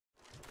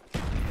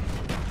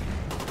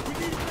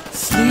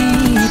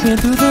Sleeping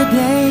through the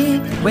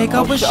day, wake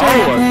up with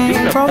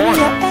champagne. From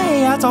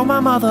A, I told my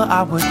mother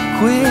I would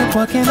quit.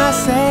 What can I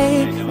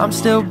say? I'm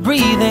still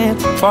breathing,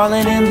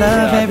 falling in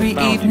love every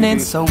evening.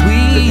 So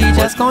we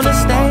just gonna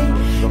stay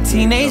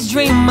teenage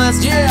dreamers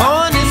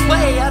on this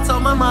way. I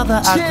told my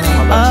mother I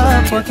grew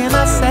up. What can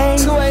I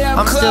say?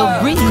 I'm still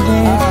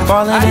breathing,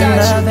 falling in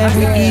love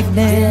every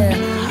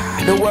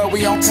evening. The world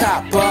we on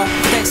top,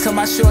 thanks to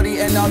my shorty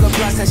and all the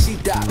blunts that she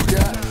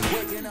dopped.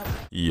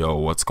 Yo,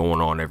 what's going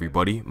on,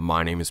 everybody?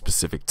 My name is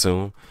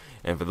PacificTomb,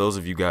 and for those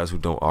of you guys who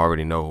don't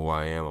already know who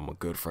I am, I'm a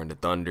good friend of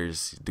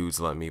Thunder's. Dude's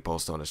let me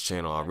post on his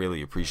channel. I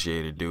really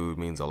appreciate it, dude.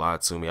 It means a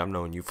lot to me. I've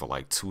known you for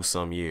like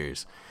 2-some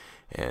years,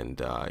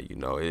 and you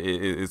know,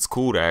 it's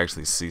cool to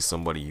actually see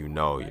somebody you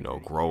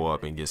know, grow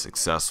up and get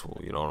successful.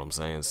 You know what I'm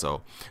saying?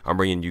 So I'm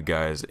bringing you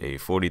guys a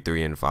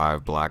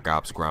 43-5 Black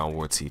Ops Ground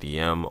War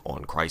TDM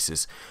on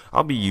Crisis.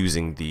 I'll be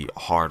using the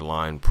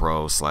Hardline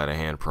Pro, Sleight of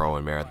Hand Pro,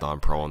 and Marathon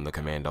Pro on the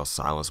Commando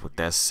Silence with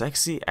that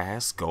sexy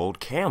ass gold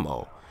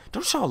camo.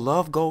 Don't y'all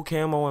love gold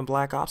camo in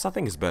Black Ops? I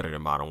think it's better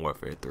than Modern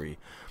Warfare 3.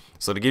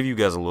 So to give you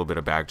guys a little bit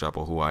of backdrop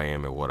of who I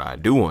am and what I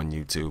do on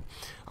YouTube,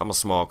 I'm a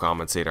small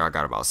commentator. I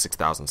got about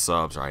 6,000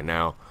 subs right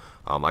now.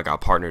 I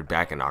got partnered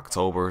back in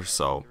October,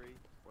 so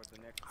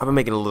I've been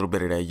making a little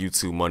bit of that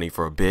YouTube money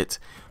for a bit,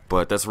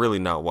 but that's really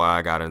not why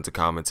I got into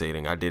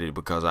commentating. I did it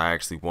because I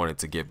actually wanted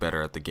to get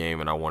better at the game,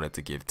 and I wanted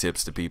to give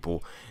tips to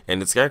people,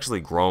 and it's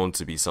actually grown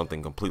to be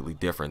something completely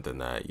different than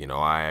that. You know,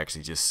 I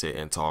actually just sit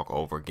and talk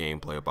over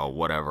gameplay about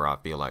whatever I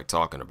feel like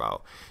talking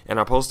about, and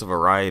I post a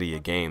variety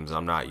of games.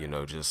 I'm not,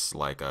 just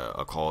like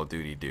a Call of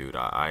Duty dude.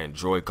 I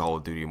enjoy Call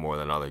of Duty more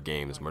than other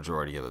games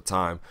majority of the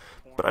time,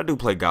 but I do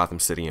play Gotham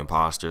City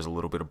Imposters, a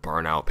little bit of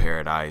Burnout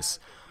Paradise,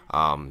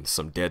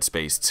 some Dead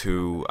Space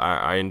 2.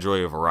 I enjoy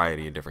a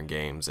variety of different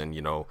games, and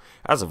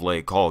as of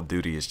late, Call of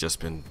Duty has just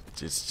been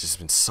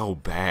so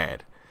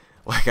bad.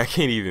 Like, I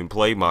can't even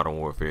play Modern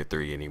Warfare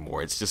 3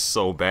 anymore. It's just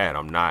so bad.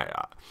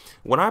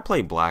 When I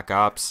play Black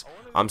Ops,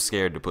 I'm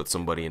scared to put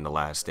somebody in the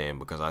last stand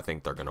because I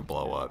think they're gonna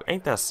blow up.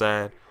 Ain't that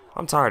sad?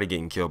 I'm tired of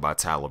getting killed by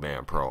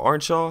Taliban Pro,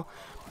 aren't y'all?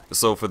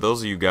 So for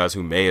those of you guys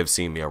who may have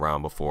seen me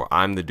around before,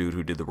 I'm the dude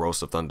who did the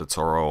Roast of Thunder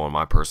Toro on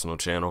my personal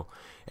channel,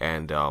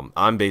 and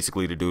I'm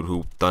basically the dude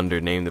who Thunder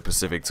named the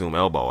PacificTomb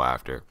elbow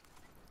after.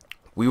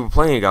 We were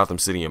playing Gotham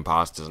City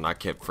Imposters, and I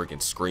kept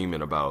freaking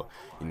screaming about,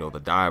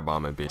 the dive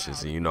bombing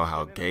bitches, and you know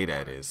how gay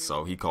that is.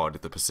 So he called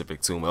it the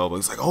PacificTomb elbow.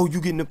 He's like, oh,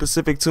 you getting the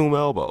PacificTomb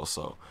elbow.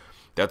 So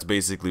that's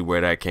basically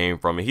where that came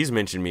from. And he's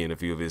mentioned me in a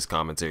few of his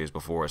commentaries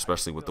before,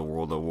 especially with the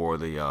World at War,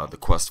 the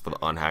quest for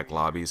the unhacked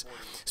lobbies.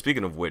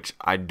 Speaking of which,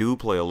 I do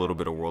play a little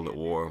bit of World at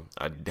War.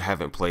 I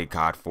haven't played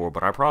COD 4,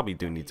 but I probably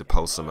do need to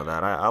post some of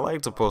that. I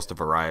like to post a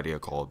variety of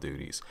Call of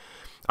Duties.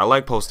 I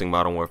like posting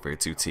Modern Warfare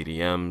 2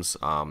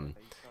 TDMs.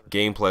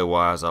 Gameplay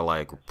wise, I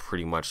like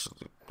pretty much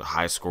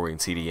high scoring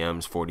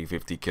TDMs,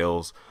 40-50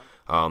 kills.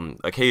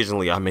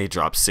 Occasionally I may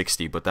drop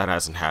 60, but that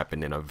hasn't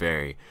happened in a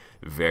very,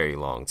 very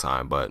long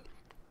time. But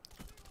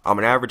I'm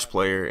an average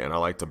player, and I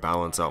like to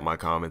balance out my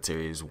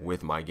commentaries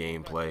with my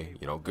gameplay.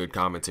 Good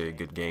commentary,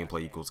 good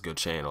gameplay equals good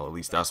channel. At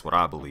least that's what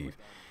I believe.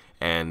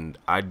 And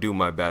I do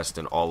my best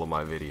in all of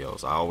my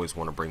videos. I always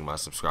want to bring my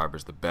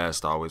subscribers the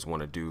best. I always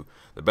want to do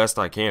the best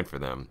I can for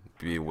them,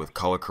 be it with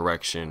color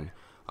correction,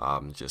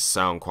 just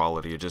sound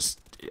quality, or just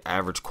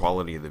average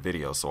quality of the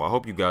video. So I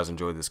hope you guys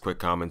enjoyed this quick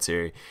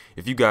commentary.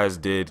 If you guys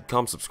did,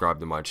 come subscribe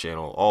to my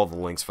channel. All the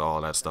links for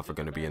all that stuff are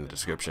going to be in the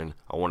description.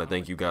 I want to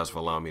thank you guys for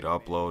allowing me to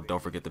upload.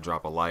 Don't forget to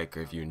drop a like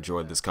if you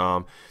enjoyed this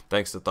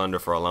Thanks to Thunder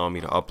for allowing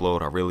me to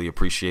upload. I really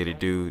appreciate it,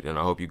 dude, and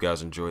I hope you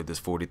guys enjoyed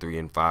this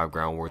 43-5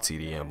 Ground War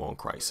TDM on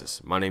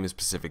Crisis. My name is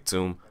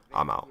PacificTomb.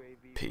 I'm out.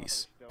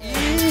 Peace.